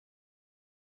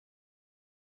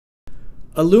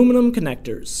Aluminum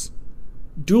connectors.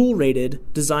 Dual rated,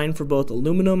 designed for both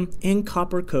aluminum and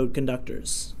copper coat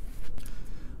conductors.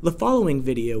 The following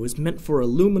video is meant for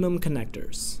aluminum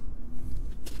connectors.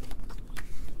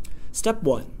 Step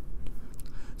 1.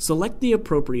 Select the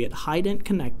appropriate HYDENT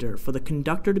connector for the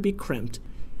conductor to be crimped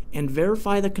and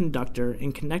verify the conductor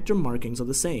and connector markings are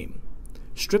the same.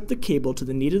 Strip the cable to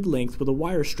the needed length with a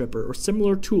wire stripper or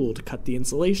similar tool to cut the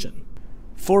insulation.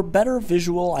 For better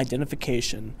visual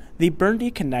identification, the BURNDY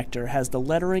connector has the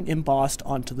lettering embossed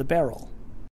onto the barrel.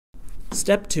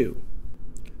 Step 2.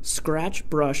 Scratch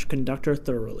brush conductor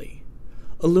thoroughly.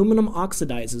 Aluminum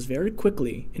oxidizes very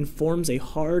quickly and forms a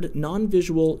hard,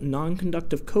 non-visual,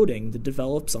 non-conductive coating that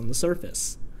develops on the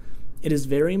surface. It is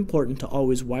very important to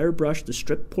always wire brush the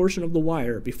stripped portion of the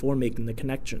wire before making the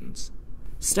connections.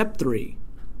 Step 3.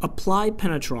 Apply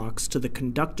Penetrox to the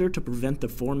conductor to prevent the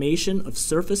formation of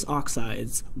surface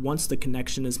oxides once the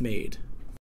connection is made.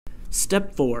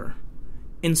 Step 4.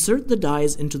 Insert the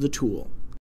dies into the tool.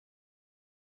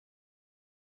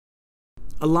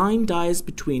 Align dies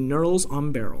between knurls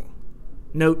on barrel.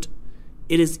 Note,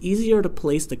 it is easier to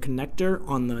place the connector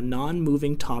on the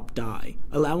non-moving top die,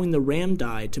 allowing the ram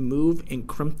die to move and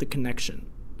crimp the connection.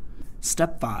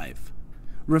 Step 5.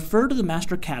 Refer to the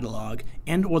master catalog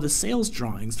and/or the sales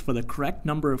drawings for the correct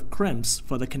number of crimps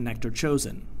for the connector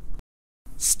chosen.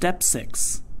 Step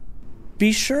 6.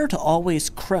 Be sure to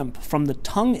always crimp from the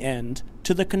tongue end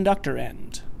to the conductor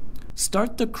end.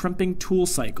 Start the crimping tool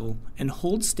cycle and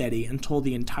hold steady until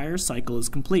the entire cycle is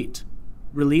complete.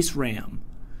 Release ram.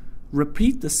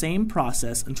 Repeat the same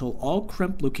process until all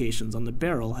crimp locations on the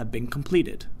barrel have been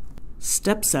completed.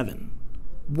 Step 7.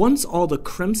 Once all the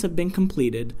crimps have been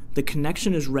completed, the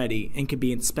connection is ready and can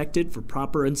be inspected for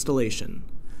proper installation.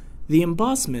 The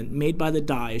embossment made by the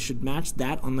die should match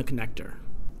that on the connector.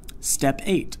 Step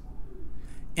 8.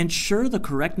 Ensure the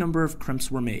correct number of crimps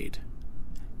were made.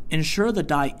 Ensure the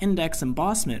die index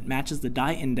embossment matches the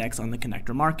die index on the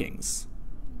connector markings.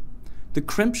 The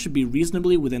crimp should be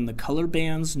reasonably within the color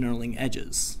band's knurling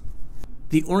edges.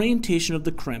 The orientation of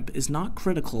the crimp is not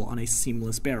critical on a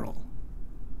seamless barrel.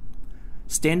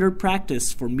 Standard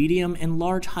practice for medium and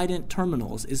large HYDENT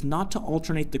terminals is not to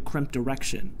alternate the crimp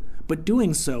direction, but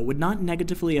doing so would not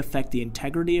negatively affect the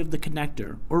integrity of the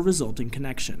connector or resulting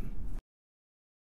connection.